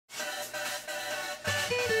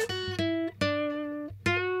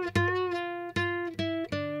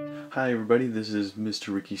Hi everybody, this is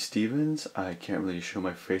Mr. Ricky Stevens. I can't really show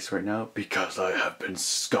my face right now because I have been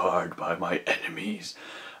scarred by my enemies.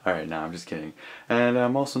 Alright, now I'm just kidding. And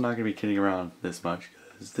I'm also not going to be kidding around this much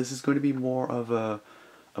because this is going to be more of a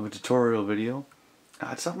tutorial video.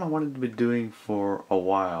 It's something I wanted to be doing for a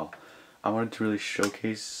while. I wanted to really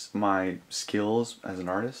showcase my skills as an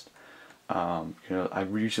artist.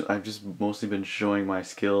 I've just mostly been showing my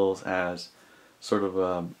skills as sort of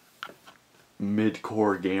a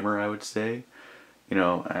mid-core gamer, I would say, and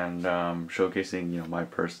showcasing, my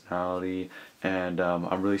personality, and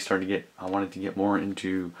I'm really starting to I wanted to get more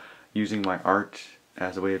into using my art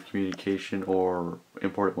as a way of communication or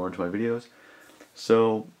import it more into my videos.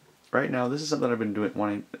 So right now, this is something I've been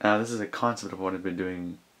doing, this is a concept of what I've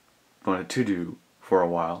been wanted to do for a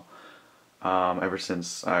while, ever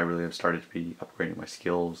since I really have started to be upgrading my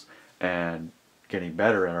skills and getting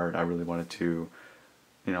better at art. I really wanted to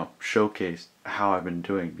showcase how I've been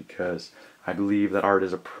doing, because I believe that art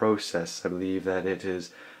is a process. I believe that it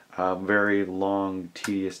is a very long,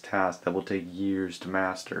 tedious task that will take years to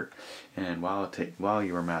master. And while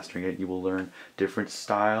you are mastering it, you will learn different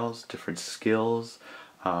styles, different skills,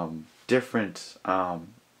 different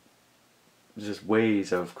just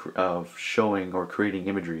ways of showing or creating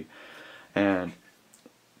imagery. And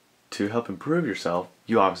to help improve yourself,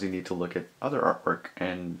 you obviously need to look at other artwork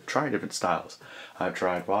and try different styles. I've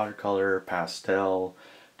tried watercolor, pastel,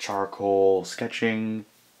 charcoal, sketching,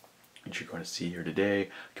 which you're going to see here today,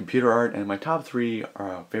 computer art, and my top three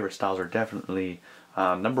favorite styles are definitely,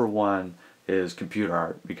 number one is computer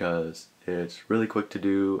art, because it's really quick to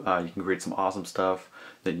do. You can create some awesome stuff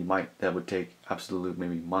that would take absolutely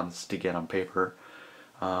maybe months to get on paper.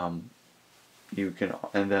 And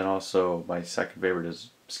then also my second favorite is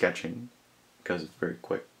sketching, because it's very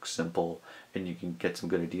quick, simple, and you can get some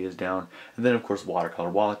good ideas down. And then of course watercolor.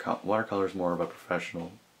 Watercolor is more of a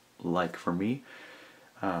professional like for me,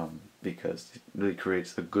 because it really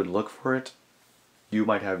creates a good look for it. You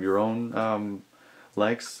might have your own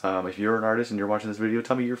likes. If you're an artist and you're watching this video,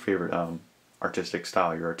 tell me your favorite artistic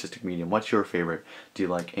style, your artistic medium. What's your favorite? Do you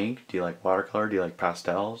like ink? Do you like watercolor? Do you like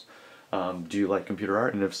pastels? Do you like computer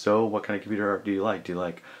art? And if so, what kind of computer art do you like? Do you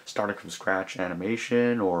like starting from scratch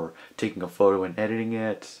animation, or taking a photo and editing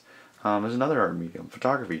it? There's another art medium,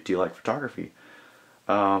 photography. Do you like photography?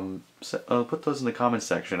 Put those in the comments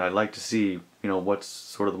section. I'd like to see, what's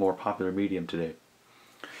sort of the more popular medium today.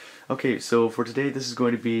 Okay, so for today, this is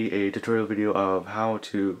going to be a tutorial video of how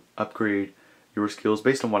to upgrade your skills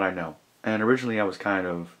based on what I know. And originally I was kind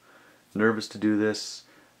of nervous to do this,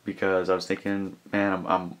 because I was thinking, man,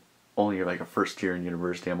 I'm only like a first year in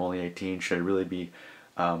university, I'm only 18, should I really be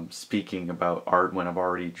speaking about art when I've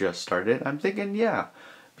already just started? I'm thinking, yeah,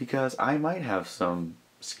 because I might have some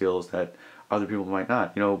skills that other people might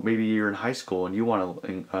not. Maybe you're in high school and you want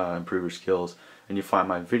to improve your skills, and you find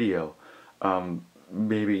my video.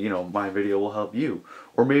 Maybe, my video will help you.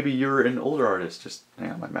 Or maybe you're an older artist. Just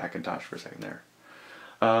hang on my Macintosh for a second there.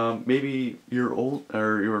 Maybe you're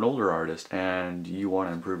an older artist and you want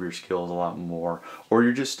to improve your skills a lot more, or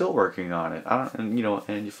you're just still working on it. And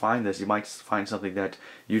you find this, you might find something that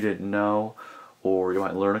you didn't know, or you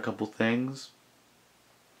might learn a couple things.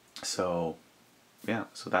 So, yeah,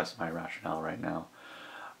 so that's my rationale right now.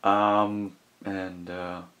 I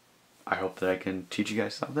hope that I can teach you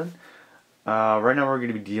guys something. Right now we're going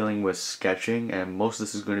to be dealing with sketching, and most of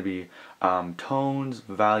this is going to be tones,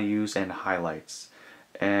 values, and highlights.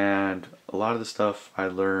 And a lot of the stuff I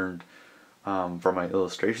learned from my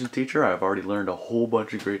illustrations teacher. I've already learned a whole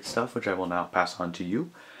bunch of great stuff, which I will now pass on to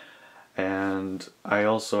you. And I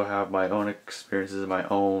also have my own experiences and my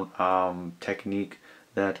own technique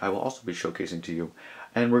that I will also be showcasing to you.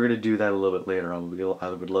 And we're going to do that a little bit later on. I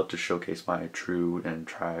would love to showcase my true and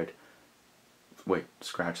tried, wait,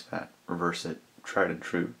 scratch that, reverse it, tried and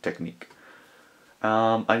true technique.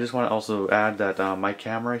 I just want to also add that my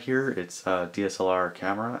camera here, it's a DSLR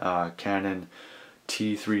camera, Canon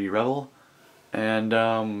T3 Rebel, and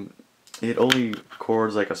it only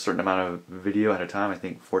records like a certain amount of video at a time. I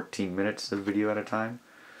think 14 minutes of video at a time.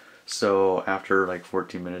 So after like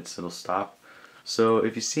 14 minutes it'll stop. So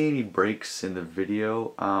if you see any breaks in the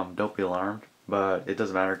video, don't be alarmed, but it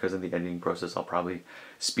doesn't matter, because in the editing process I'll probably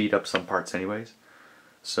speed up some parts anyways.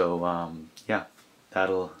 So yeah,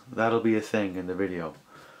 that'll be a thing in the video.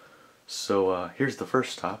 So here's the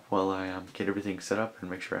first stop while I get everything set up and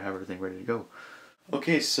make sure I have everything ready to go.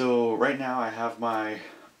 Okay, so right now I have my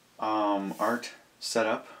art set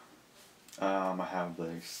up. I have the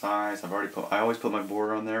size. I always put my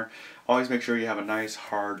border on there. Always make sure you have a nice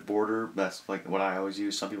hard border. That's like what I always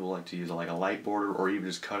use. Some people like to use like a light border or even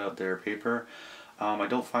just cut out their paper. I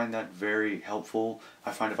don't find that very helpful.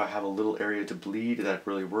 I find if I have a little area to bleed, that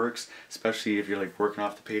really works, especially if you're like working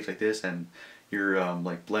off the page like this and your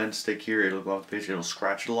like blend stick here, it'll go off the page, it'll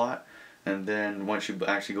scratch it a lot. And then once you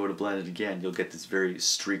actually go to blend it again, you'll get this very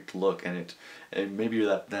streaked look, and maybe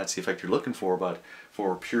that's the effect you're looking for, but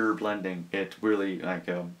for pure blending, it really like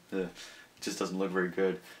it just doesn't look very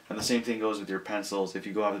good. And the same thing goes with your pencils. If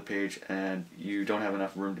you go off the page and you don't have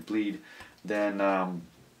enough room to bleed, then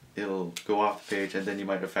it'll go off the page, and then you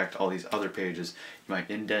might affect all these other pages. You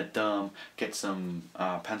might indent them, get some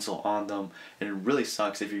pencil on them, and it really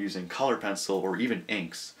sucks if you're using color pencil or even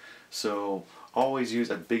inks. So always use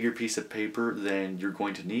a bigger piece of paper than you're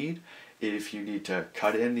going to need. If you need to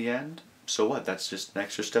cut it in the end, so what? That's just an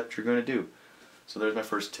extra step you're going to do. So there's my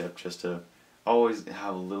first tip, just to always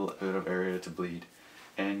have a little bit of area to bleed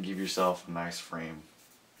and give yourself a nice frame,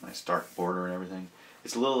 nice dark border and everything.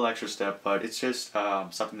 It's a little extra step, but it's just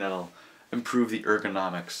something that'll improve the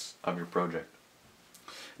ergonomics of your project.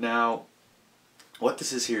 Now, what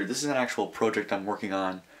this is here, this is an actual project I'm working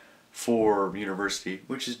on for university,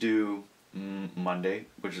 which is due Monday,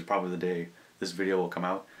 which is probably the day this video will come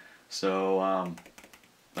out. So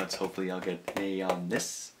hopefully I'll get an A on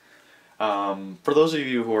this. For those of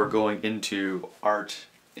you who are going into art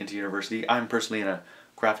into university, I'm personally in a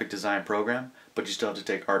graphic design program, but you still have to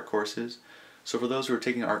take art courses. So for those who are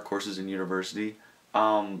taking art courses in university,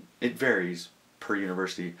 it varies per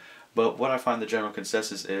university, but what I find the general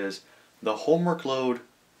consensus is the homework load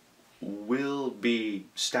will be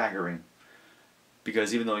staggering,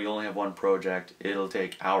 because even though you only have one project, it'll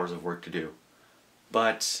take hours of work to do.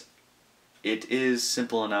 But it is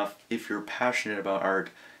simple enough if you're passionate about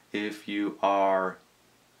art, if you are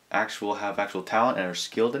have actual talent and are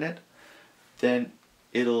skilled in it, then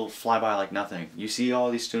it'll fly by like nothing. You see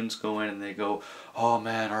all these students go in and they go, oh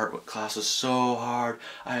man, art class was so hard,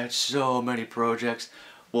 I had so many projects.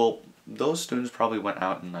 Well, those students probably went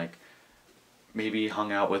out and like maybe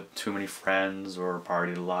hung out with too many friends or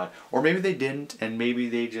partied a lot, or maybe they didn't, and maybe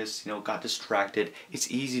they just got distracted.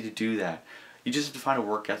 It's easy to do that. You just have to find a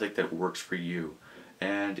work ethic that works for you.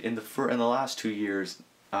 And in the last 2 years,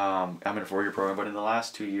 I'm in a 4-year program, but in the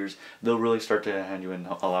last 2 years, they'll really start to hand you in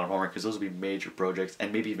a lot of homework, because those will be major projects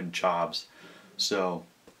and maybe even jobs. So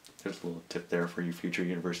there's a little tip there for you future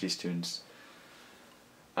university students.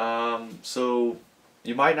 So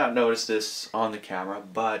you might not notice this on the camera,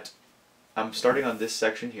 but I'm starting on this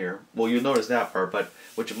section here. Well, you'll notice that part, but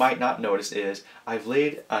what you might not notice is I've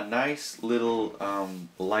laid a nice little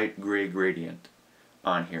light gray gradient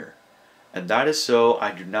on here. And that is so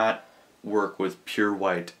I do not work with pure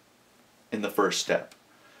white in the first step.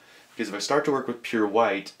 Because if I start to work with pure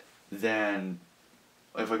white, then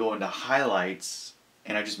if I go into highlights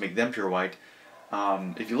and I just make them pure white,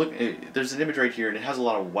 if you look, there's an image right here and it has a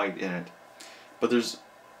lot of white in it. But there's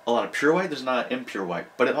a lot of pure white, there's not impure white.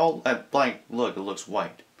 But at blank look, it looks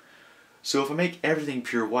white. So if I make everything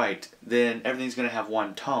pure white, then everything's going to have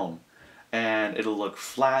one tone. And it'll look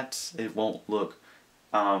flat, it won't look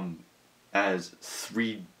as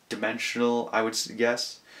three-dimensional, I would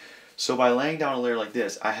guess. So by laying down a layer like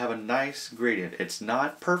this, I have a nice gradient. It's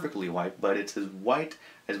not perfectly white, but it's as white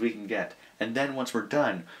as we can get. And then once we're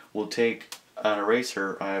done, we'll take an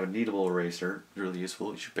eraser. I have a kneadable eraser, really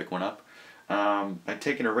useful, you should pick one up. I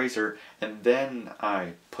take an eraser and then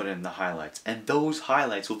I put in the highlights. And those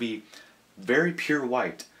highlights will be very pure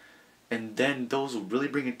white. And then those will really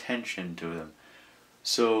bring attention to them.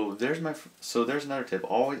 So there's another tip.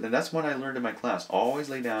 Always, and that's what I learned in my class. Always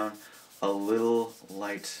lay down a little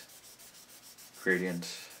light gradient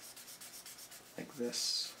like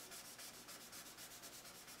this.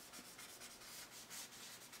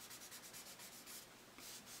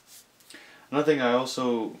 Another thing I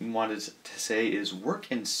also wanted to say is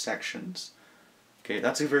work in sections. Okay,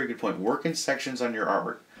 that's a very good point. Work in sections on your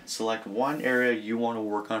artwork. Select one area you want to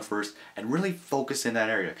work on first and really focus in that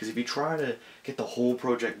area. Because if you try to get the whole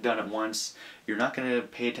project done at once, you're not going to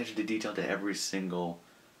pay attention to detail to every single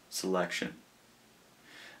selection.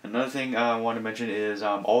 Another thing I want to mention is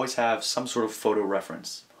always have some sort of photo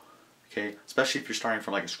reference. Okay, especially if you're starting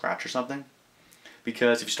from like a scratch or something.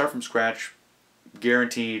 Because if you start from scratch,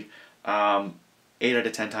 guaranteed 8 out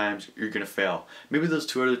of 10 times you're going to fail. Maybe those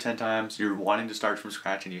 2 out of 10 times you're wanting to start from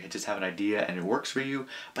scratch and you just have an idea and it works for you,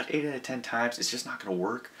 but 8 out of 10 times it's just not going to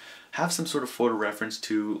work. Have some sort of photo reference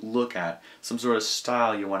to look at, some sort of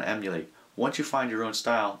style you want to emulate. Once you find your own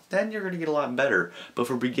style, then you're going to get a lot better. But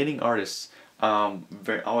for beginning artists,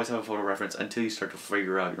 always have a photo reference until you start to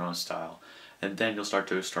figure out your own style. and then you'll start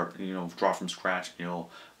draw from scratch, and you'll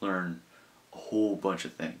learn a whole bunch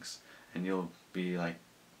of things, and you'll be like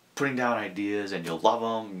putting down ideas, and you'll love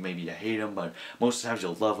them. Maybe you hate them, but most of the times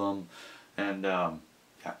you'll love them. And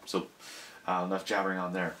yeah, so enough jabbering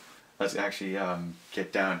on there. Let's actually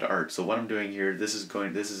get down to art. So what I'm doing here, this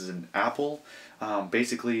is an apple.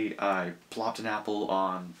 Basically, I plopped an apple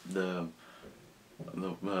on the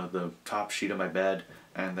top sheet of my bed,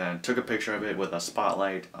 and then took a picture of it with a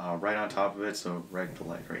spotlight right on top of it. So the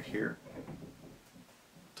light right here.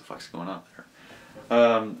 What the fuck's going on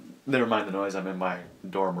there? Never mind the noise. I'm in my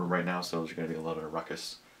dorm room right now, so there's gonna be a little bit of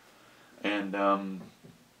ruckus. And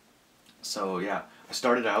so yeah, I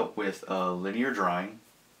started out with a linear drawing.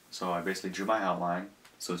 So I basically drew my outline.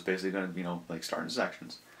 So it's basically going to, like start in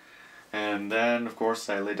sections. And then, of course,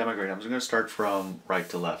 I laid down my grade. I'm just going to start from right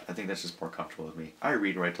to left. I think that's just more comfortable with me. I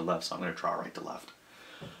read right to left, so I'm going to draw right to left.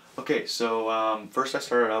 Okay, so first I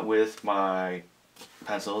started out with my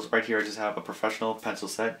pencils. Right here I just have a professional pencil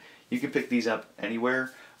set. You can pick these up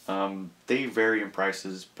anywhere. They vary in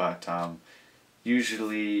prices, but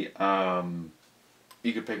usually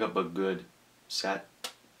you could pick up a good set.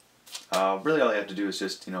 Really all you have to do is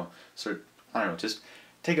just, I don't know, just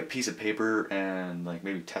take a piece of paper and like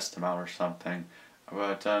maybe test them out or something.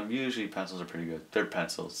 But usually pencils are pretty good. They're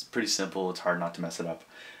pencils. It's pretty simple. It's hard not to mess it up.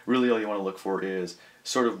 Really all you want to look for is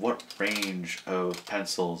sort of what range of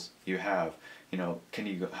pencils you have. Can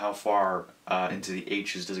you go, how far into the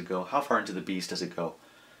H's does it go? How far into the B's does it go?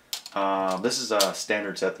 This is a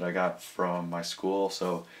standard set that I got from my school,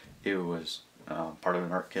 so it was part of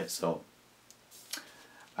an art kit, so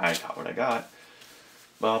I got what I got.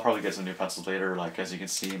 Well, I'll probably get some new pencils later. Like, as you can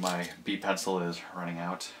see, my B pencil is running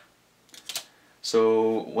out.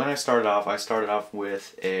 So when I started off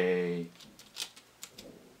with a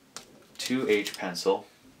 2H pencil,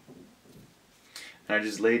 and I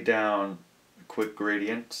just laid down quick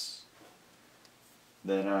gradients.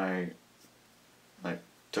 Then I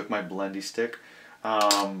took my blendy stick.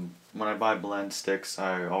 When I buy blend sticks,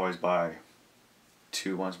 I always buy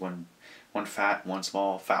two ones, one fat, one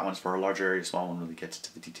small. Fat one's for a larger area, small one really gets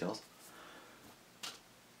into the details.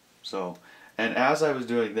 So, and as I was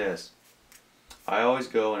doing this, I always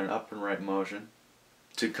go in an up and right motion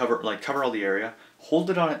to cover all the area. Hold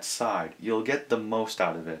it on its side. You'll get the most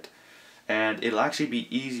out of it. And it'll actually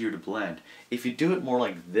be easier to blend. If you do it more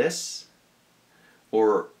like this,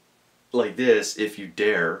 or like this, if you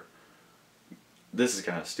dare, this is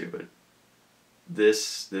kind of stupid.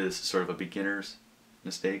 This is sort of a beginner's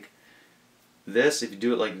mistake. This, if you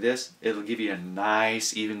do it like this, it'll give you a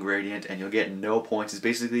nice even gradient and you'll get no points. It's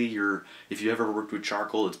basically if you ever worked with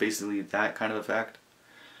charcoal, it's basically that kind of effect.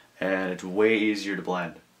 And it's way easier to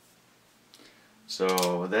blend.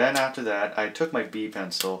 So then after that, I took my B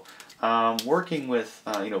pencil. Working with,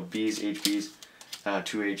 B's, HB's,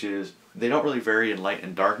 2H's, they don't really vary in light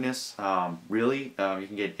and darkness. Really, you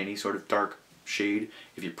can get any sort of dark shade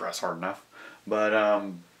if you press hard enough. But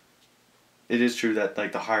it is true that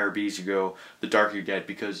like the higher B's you go, the darker you get,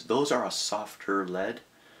 because those are a softer lead,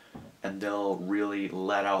 and they'll really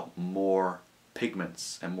let out more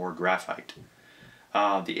pigments and more graphite.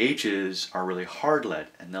 The H's are really hard lead,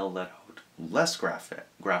 and they'll let out less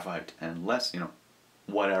graphite and less,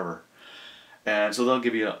 whatever. And so they'll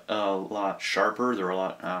give you a lot sharper. They're a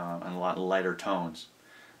lot lighter tones.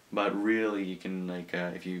 But really, you can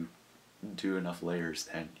if you do enough layers,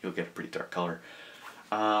 then you'll get a pretty dark color.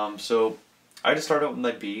 So I just started out with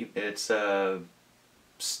my B. It's sort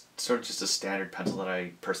of just a standard pencil that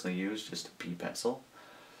I personally use, just a B pencil.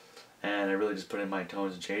 And I really just put in my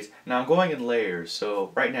tones and shades. Now I'm going in layers,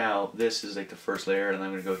 so right now this is like the first layer, and then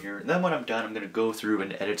I'm going to go here. And then when I'm done, I'm going to go through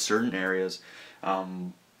and edit certain areas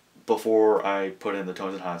before I put in the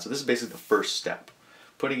tones and highlights. So this is basically the first step.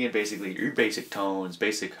 Putting in basically your basic tones,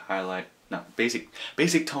 basic tones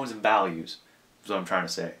and values is what I'm trying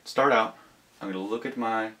to say. Start out, I'm going to look at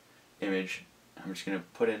my image, I'm just going to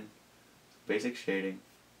put in basic shading.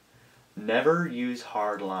 Never use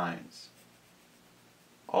hard lines.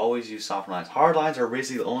 Always use soft lines. Hard lines are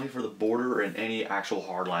basically only for the border and any actual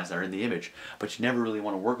hard lines that are in the image, but you never really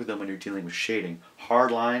want to work with them when you're dealing with shading.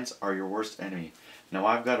 Hard lines are your worst enemy. Now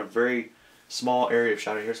I've got a very small area of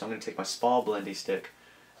shadow here, so I'm going to take my small blendy stick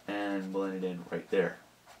and blend it in right there.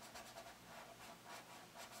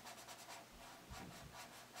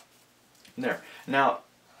 And there. Now,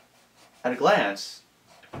 at a glance,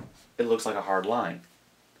 it looks like a hard line.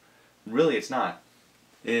 Really, it's not.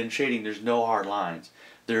 In shading, there's no hard lines.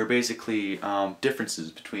 There are basically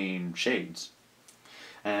differences between shades.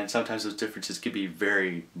 And sometimes those differences can be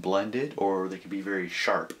very blended, or they can be very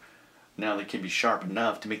sharp. Now, they can be sharp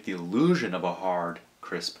enough to make the illusion of a hard,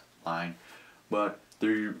 crisp line, but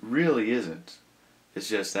there really isn't. It's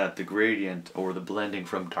just that the gradient or the blending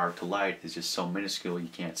from dark to light is just so minuscule you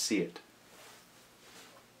can't see it.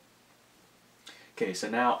 Okay, so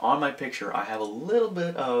now on my picture I have a little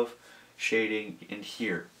bit of shading in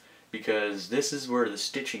here because this is where the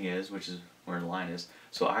stitching is, which is where the line is.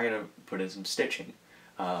 So I gotta put in some stitching,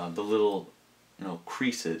 the little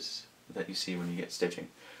creases that you see when you get stitching.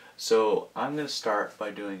 So I'm gonna start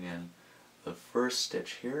by doing in the first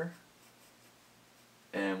stitch here,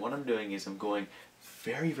 and what I'm doing is I'm going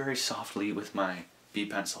very, very softly with my B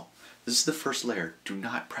pencil. This is the first layer. Do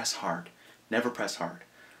not press hard. Never press hard.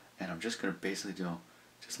 And I'm just going to basically do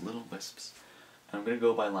just little wisps. And I'm going to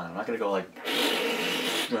go by line. I'm not going to go like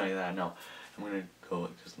that. No. I'm going to go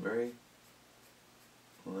just very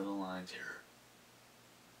little lines here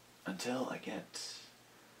until I get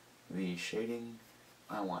the shading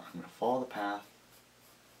I want. I'm going to follow the path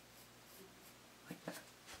like that.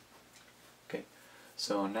 Okay.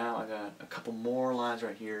 So now I got a couple more lines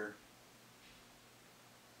right here.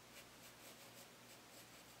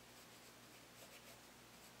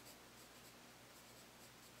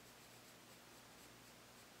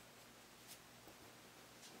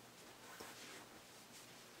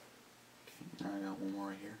 Now I got one more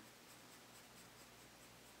right here.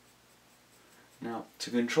 Now, to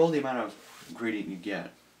control the amount of gradient you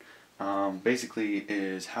get, basically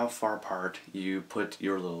is how far apart you put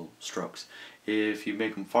your little strokes. If you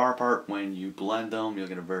make them far apart, when you blend them, you'll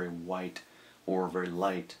get a very white or very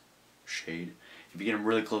light shade. If you get them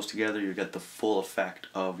really close together, you get the full effect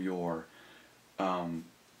of your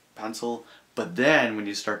pencil. But then, when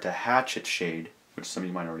you start to hatchet shade, which some of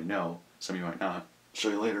you might already know, some of you might not, I'll show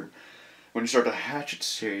you later. When you start to hatchet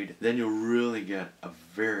shade, then you'll really get a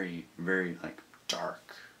very, very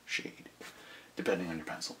dark shade, depending on your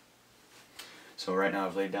pencil. So right now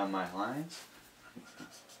I've laid down my lines.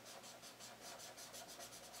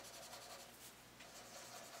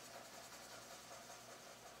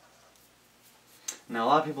 Now a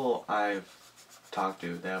lot of people I've talked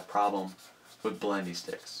to, they have a problem with blendy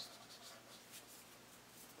sticks.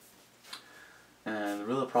 And the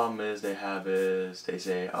real problem they have is they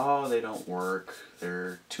say, oh, they don't work,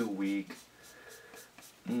 they're too weak.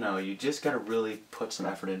 No, you just gotta really put some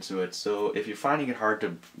effort into it. So if you're finding it hard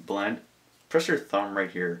to blend, press your thumb right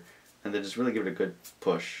here and then just really give it a good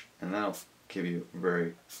push, and that'll give you a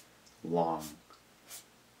very long,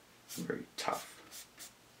 very tough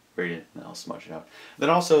gradient, and that'll smudge it out. Then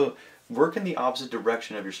also work in the opposite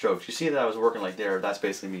direction of your strokes. You see that I was working like there, that's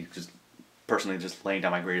basically me just personally just laying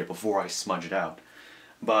down my gradient before I smudge it out.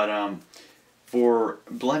 But for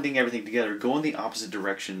blending everything together, go in the opposite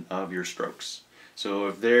direction of your strokes. So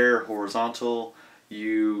if they're horizontal,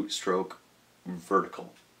 you stroke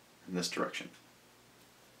vertical in this direction.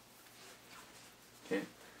 Okay.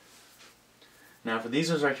 Now for these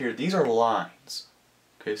ones right here, these are lines.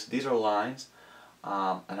 Okay, so these are lines,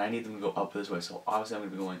 and I need them to go up this way. So obviously I'm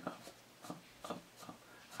going to be going up, up, up, up.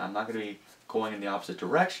 I'm not going to be going in the opposite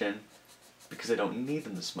direction because I don't need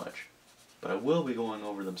them to smudge. But I will be going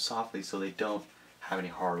over them softly so they don't have any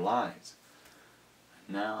hard lines.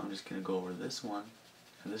 Now I'm just going to go over this one,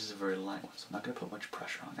 and this is a very light one, so I'm not going to put much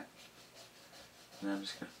pressure on it. And then I'm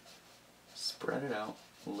just going to spread it out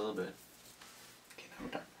a little bit. Okay, now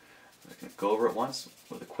we're done. I'm just going to go over it once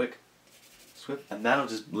with a quick swipe, and that'll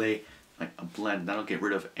just lay like a blend. That'll get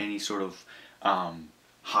rid of any sort of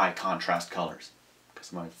high contrast colors.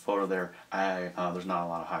 Because in my photo there, there's not a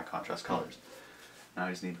lot of high contrast colors. Now I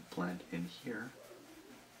just need to blend in here.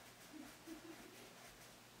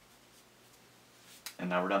 And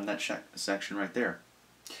now we're done that section right there.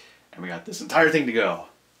 And we got this entire thing to go.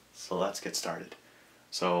 So let's get started.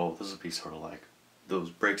 So this will be sort of like those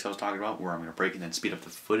breaks I was talking about, where I'm going to break and then speed up the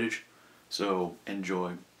footage. So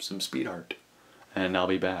enjoy some speed art. And I'll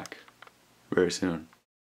be back very soon.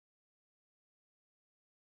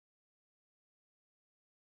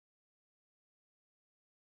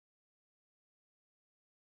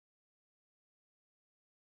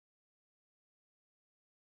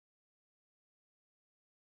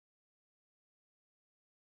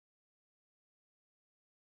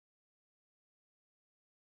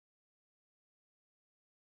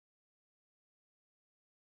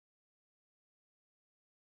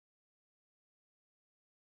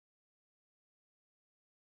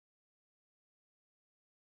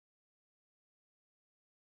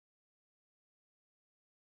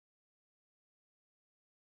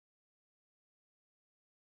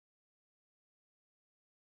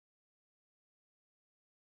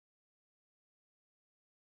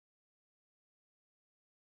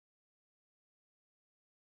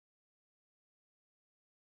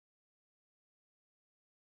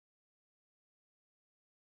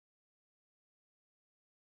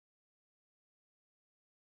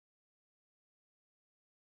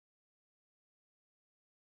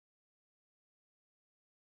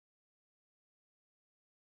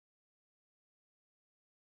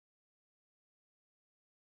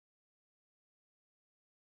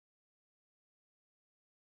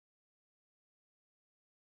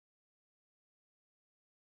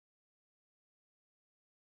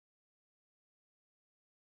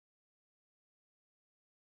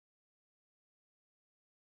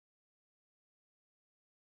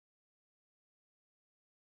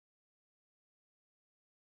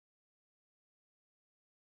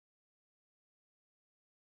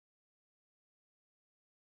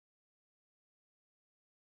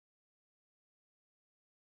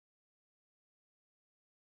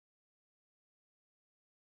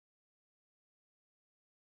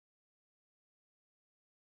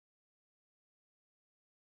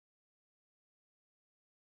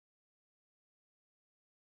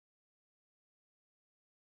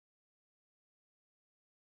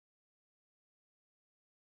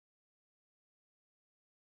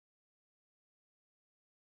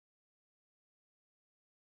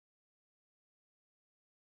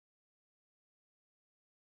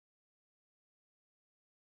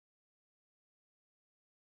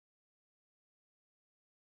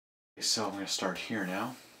 So I'm going to start here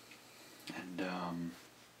now, and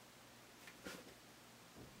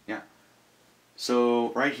yeah.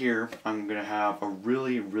 So right here, I'm going to have a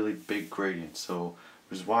really, really big gradient. So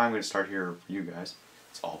which is why I'm going to start here for you guys.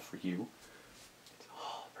 It's all for you. It's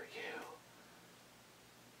all for you.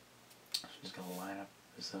 So I'm just going to line up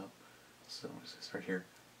this up. So I'm just going to start here.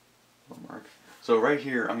 Little mark. So right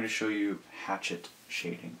here, I'm going to show you hatchet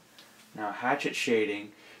shading. Now, hatchet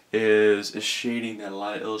shading is a shading that a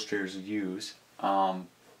lot of illustrators use. So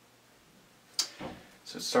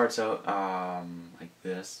it starts out like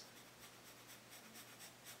this.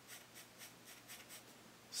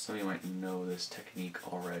 Some of you might know this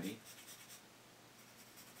technique already.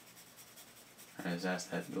 I just ask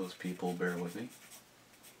that those people bear with me.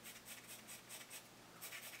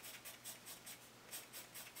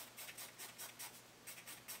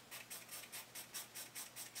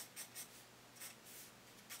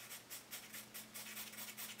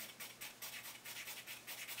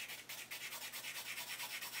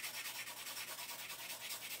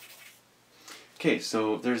 Okay,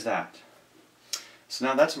 so there's that. So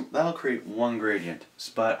now that'll create one gradient,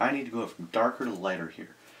 but I need to go from darker to lighter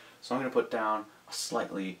here. So I'm going to put down a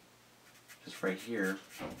slightly, just right here.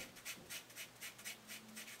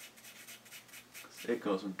 It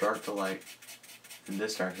goes from dark to light in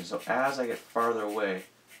this direction. So as I get farther away,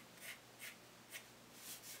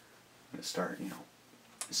 I'm going to start,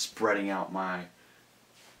 spreading out my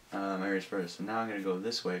areas further. So now I'm going to go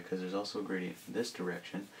this way because there's also a gradient in this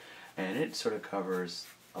direction, and it sort of covers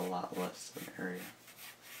a lot less of an area.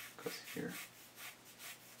 It goes here.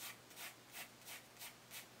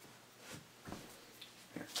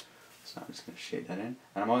 Here. So I'm just going to shade that in,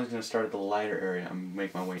 and I'm always going to start at the lighter area and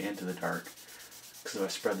make my way into the dark. Because if I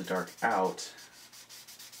spread the dark out,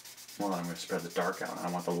 well, I'm going to spread the dark out, and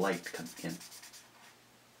I want the light to come in.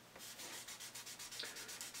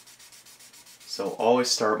 So always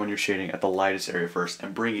start when you're shading at the lightest area first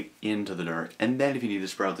and bring it into the dark. And then if you need to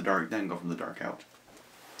spread out the dark, then go from the dark out.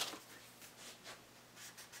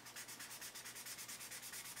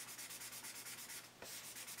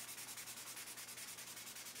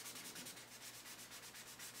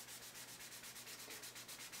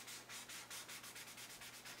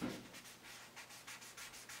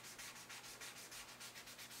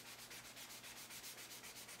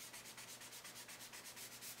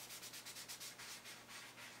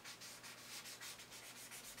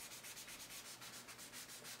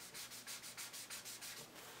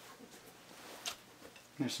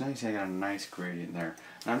 So now you see I got a nice gradient there.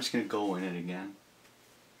 And I'm just going to go in it again,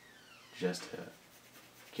 just to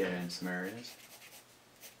get in some areas.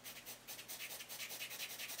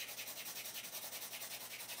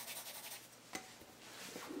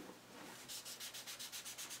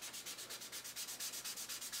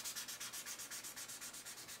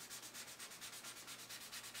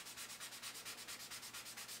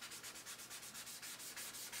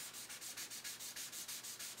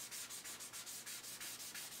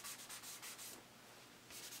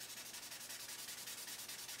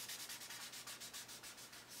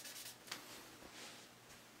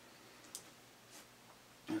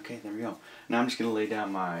 Okay, there we go. Now I'm just going to lay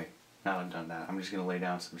down my, now I've done that, I'm just going to lay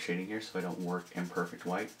down some shading here so I don't work imperfect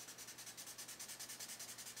white.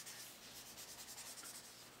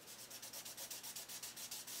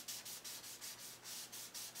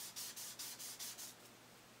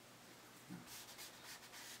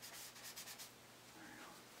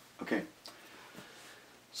 Okay,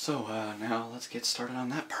 so now let's get started on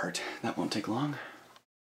that part. That won't take long.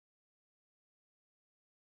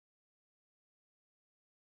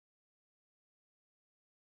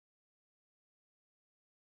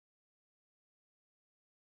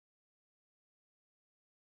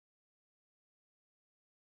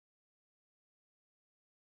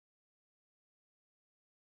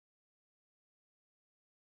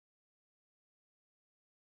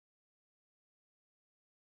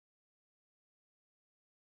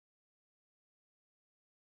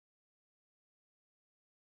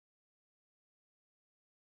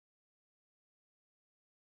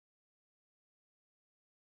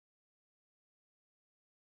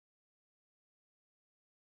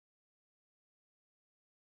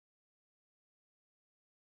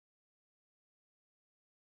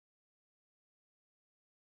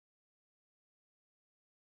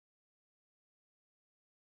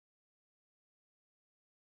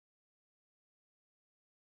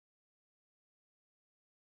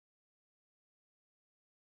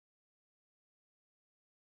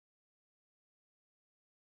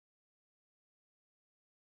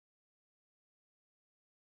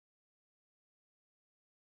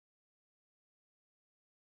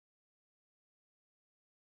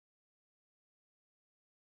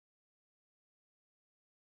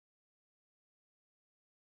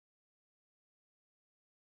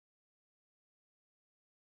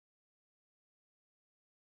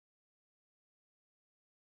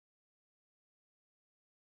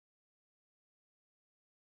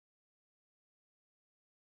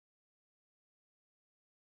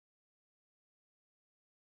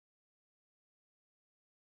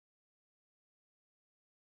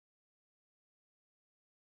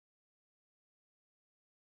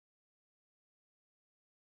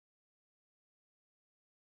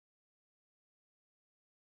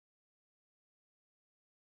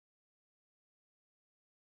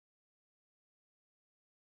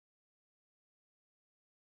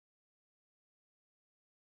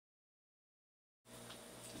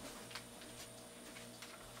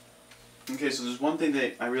 Okay, so there's one thing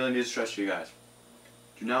that I really need to stress to you guys.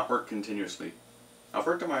 Do not work continuously. I've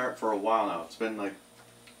worked on my art for a while now. It's been like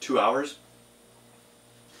 2 hours.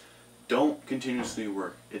 Don't continuously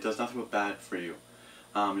work. It does nothing but bad for you.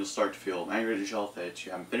 You'll start to feel angry at yourself that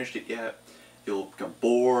you haven't finished it yet. You'll become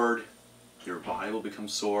bored. Your body will become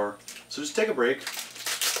sore. So just take a break.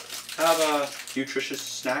 Have a nutritious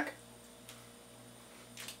snack.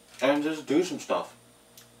 And just do some stuff.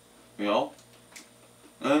 You know?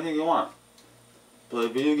 Anything you want. Play a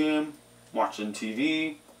video game. Watch some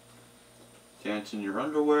TV. Dance in your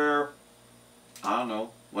underwear. I don't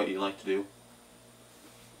know what you like to do.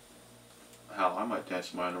 Hell, I might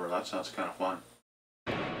dance in my underwear. That sounds kind of fun.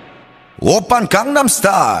 Oppan Gangnam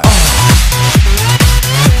Style.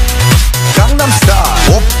 Gangnam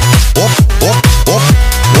Style.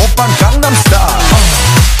 Oppan Gangnam Style.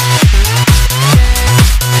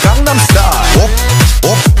 Gangnam Style.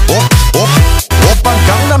 Oppan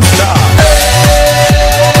Gangnam Style.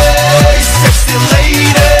 Hey, sexy lady.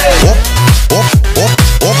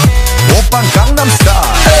 Oppan Gangnam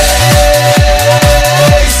Style.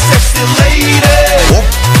 Hey, sexy lady.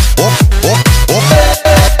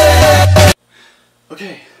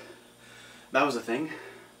 Okay, that was a thing.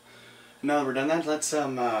 Now that we're done that, let's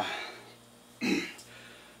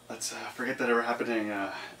forget that ever happening.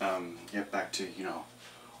 Get back to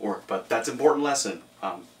work. But that's an important lesson.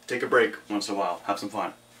 Take a break once in a while. Have some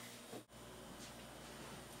fun.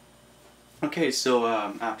 Okay, so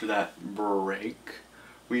after that break,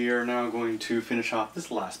 we are now going to finish off this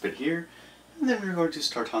last bit here, and then we're going to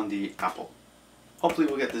start on the apple. Hopefully,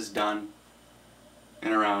 we'll get this done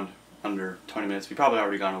in around under 20 minutes. We've probably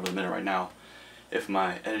already gone over the minute right now, if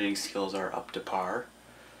my editing skills are up to par.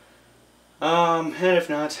 And if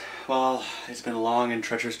not, well, it's been a long and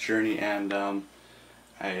treacherous journey, and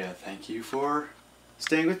I thank you for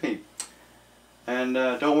staying with me. And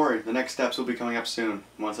don't worry, the next steps will be coming up soon,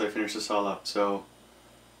 once I finish this all up, so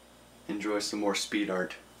enjoy some more speed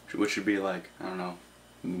art, which should be like, I don't know,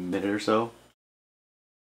 a minute or so.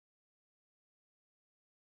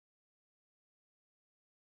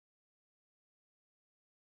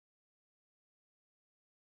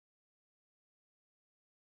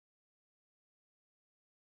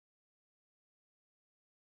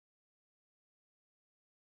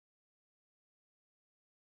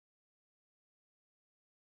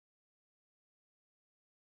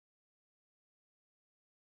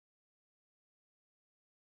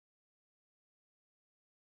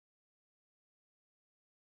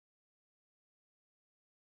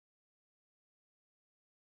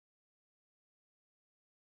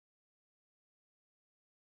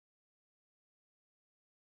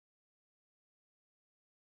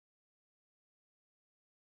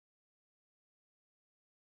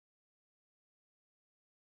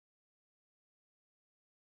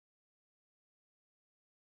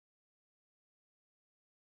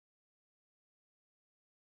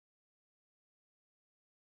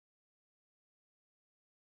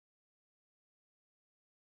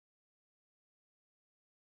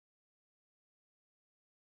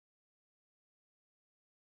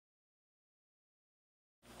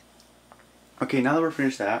 Okay, now that we're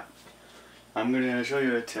finished that, I'm going to show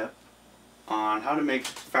you a tip on how to make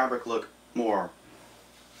fabric look more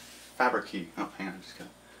fabric-y. Oh, hang on, just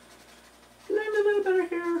gotta blend a little better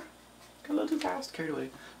here. Got a little too fast, carried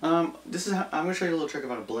away. This is how, I'm going to show you a little trick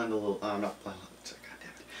of how to blend a little, not blend, god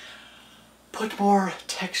damn it. Put more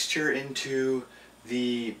texture into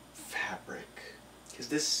the fabric. Because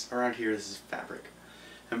this, around here, this is fabric.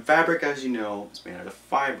 And fabric, as you know, is made out of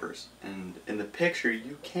fibers. And in the picture,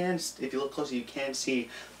 you can, if you look closely, you can see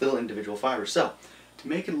little individual fibers. So, to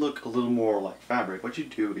make it look a little more like fabric, what you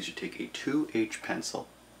do is you take a 2H pencil,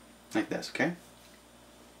 like this, okay?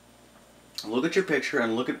 And look at your picture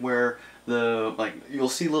and look at where you'll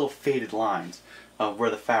see little faded lines of where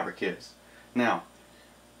the fabric is. Now,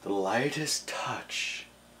 the lightest touch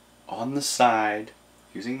on the side,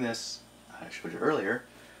 using this, I showed you earlier,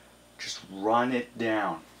 just run it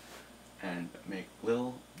down and make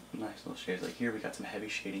nice little shades. Like here we got some heavy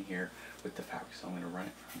shading here with the fabric, so I'm going to run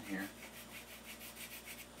it from here.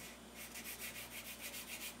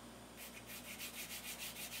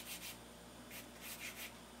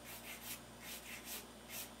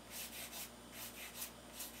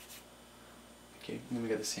 Okay, and then we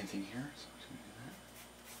got the same thing here, so I'm just going to do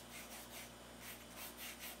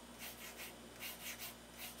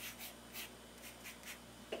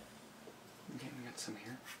that. Okay, we got some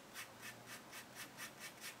here.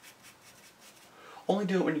 Only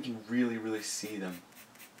do it when you can really, really see them.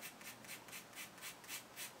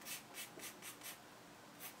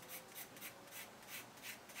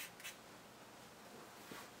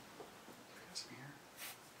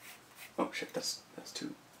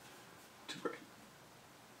 too bright.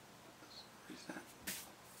 Let's that.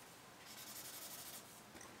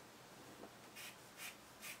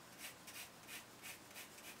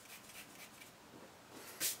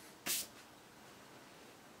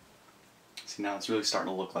 See, now it's really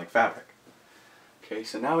starting to look like fabric. Okay,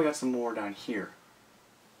 so now we got some more down here.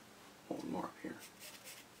 One more up here.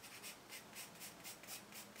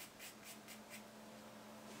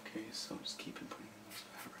 Okay, so just keep putting in those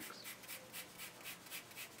fabrics.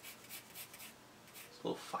 These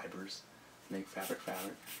little fibers make fabric.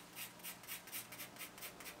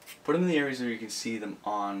 Put them in the areas where you can see them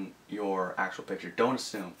on your actual picture. Don't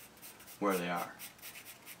assume where they are.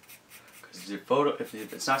 Because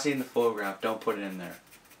if it's not seen in the photograph, don't put it in there.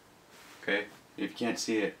 Okay? If you can't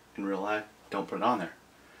see it in real life, don't put it on there.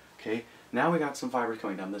 Okay? Now we got some fibers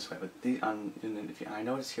coming down this way, but I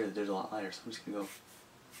notice here that there's a lot lighter, so I'm just gonna go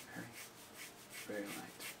very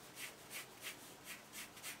light.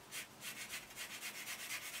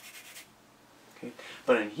 Okay?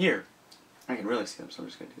 But in here, I can really see them, so I'm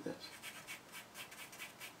just gonna do this.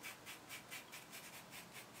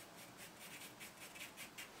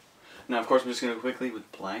 Now, of course, I'm just going to quickly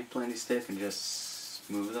with blank blending stick and just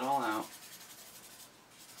smooth it all out.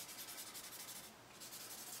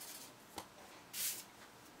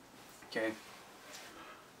 Okay.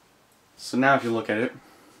 So now, if you look at it,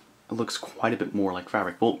 it looks quite a bit more like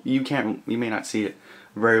fabric. Well, you may not see it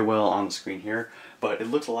very well on the screen here, but it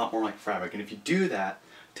looks a lot more like fabric. And if you do that,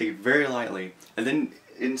 take it very lightly, and then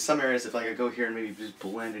in some areas, if like I go here and maybe just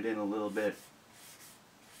blend it in a little bit.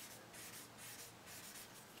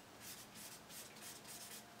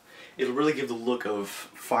 It'll really give the look of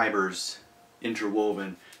fibers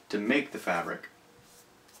interwoven to make the fabric.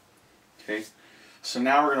 Okay, so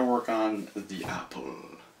now we're going to work on the apple.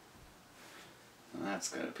 And that's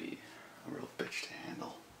going to be a real bitch to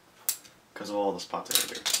handle because of all the spots I have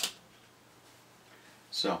here.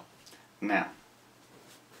 So, now,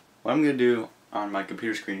 what I'm going to do on my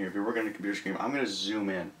computer screen here, if you're working on a computer screen, I'm going to zoom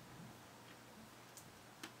in.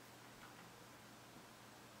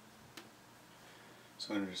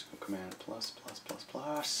 So I'm going to just go Command plus.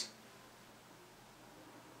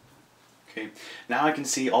 Okay, now I can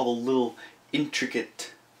see all the little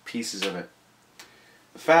intricate pieces of it.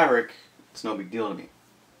 The fabric, it's no big deal to me.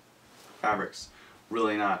 Fabric's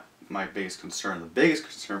really not my biggest concern. The biggest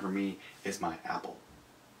concern for me is my apple.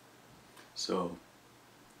 So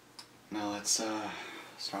now let's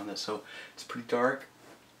start on this. So it's pretty dark,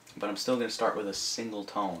 but I'm still going to start with a single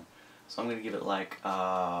tone. So I'm going to give it like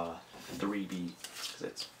 3B, because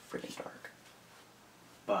it's freaking dark.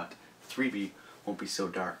 But 3B won't be so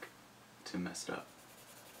dark to mess it up.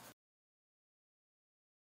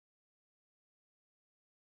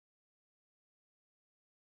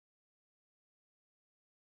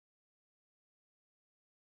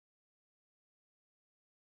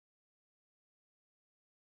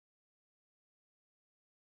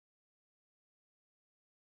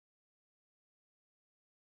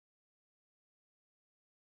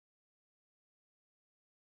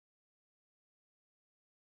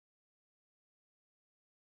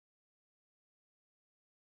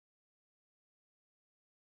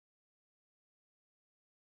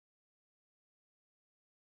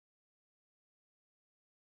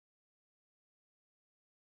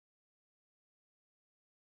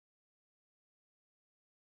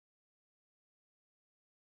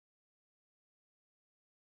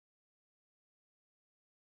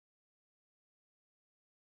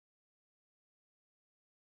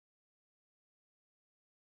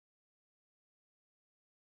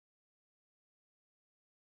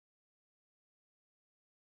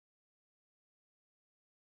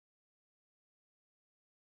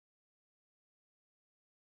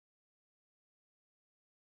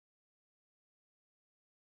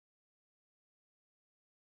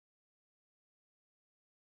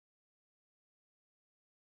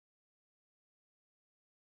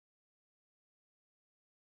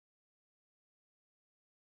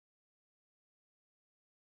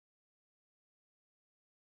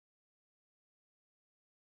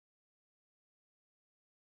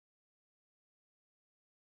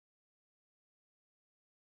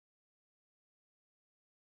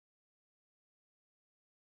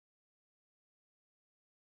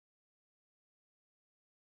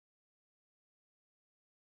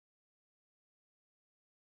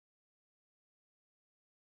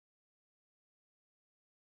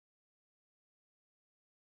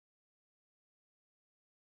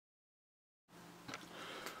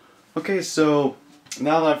 Okay, so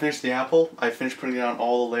now that I've finished the apple, I've finished putting it on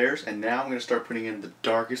all the layers, and now I'm going to start putting in the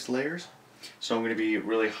darkest layers. So I'm going to be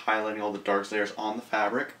really highlighting all the darkest layers on the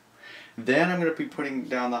fabric, Then I'm going to be putting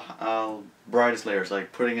down the brightest layers,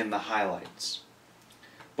 like putting in the highlights,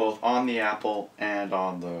 both on the apple and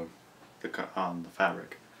on the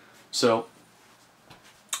fabric. So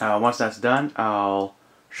once that's done, I'll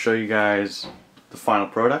show you guys the final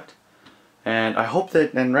product. And I hope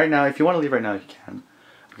that, and right now, if you want to leave right now, you can,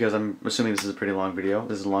 because I'm assuming this is a pretty long video.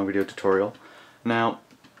 This is a long video tutorial. Now,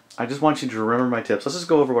 I just want you to remember my tips. Let's just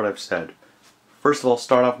go over what I've said. First of all,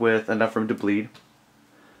 start off with enough room to bleed.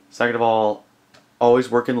 Second of all, always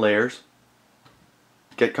work in layers.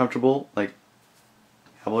 Get comfortable, like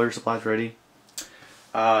have all your supplies ready.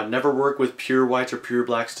 Never work with pure whites or pure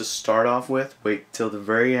blacks to start off with. Wait till the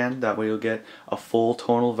very end, that way you'll get a full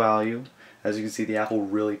tonal value. As you can see, the apple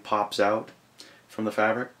really pops out from the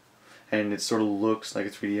fabric, and it sort of looks like a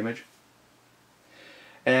 3D image.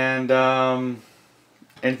 And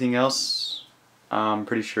anything else, I'm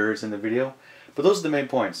pretty sure it's in the video. But those are the main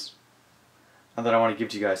points that I want to give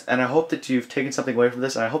to you guys. And I hope that you've taken something away from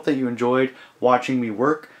this, and I hope that you enjoyed watching me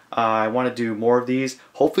work. I want to do more of these.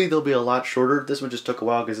 Hopefully they'll be a lot shorter. This one just took a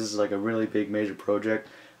while because this is like a really big major project.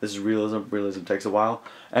 This is realism. Realism takes a while.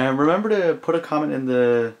 And remember to put a comment in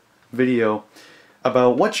the video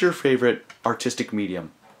about what's your favorite artistic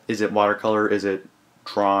medium. Is it watercolor? Is it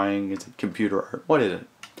drawing? Is it computer art? What is it?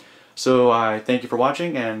 So I thank you for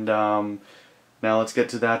watching, and now let's get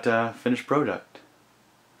to that finished product.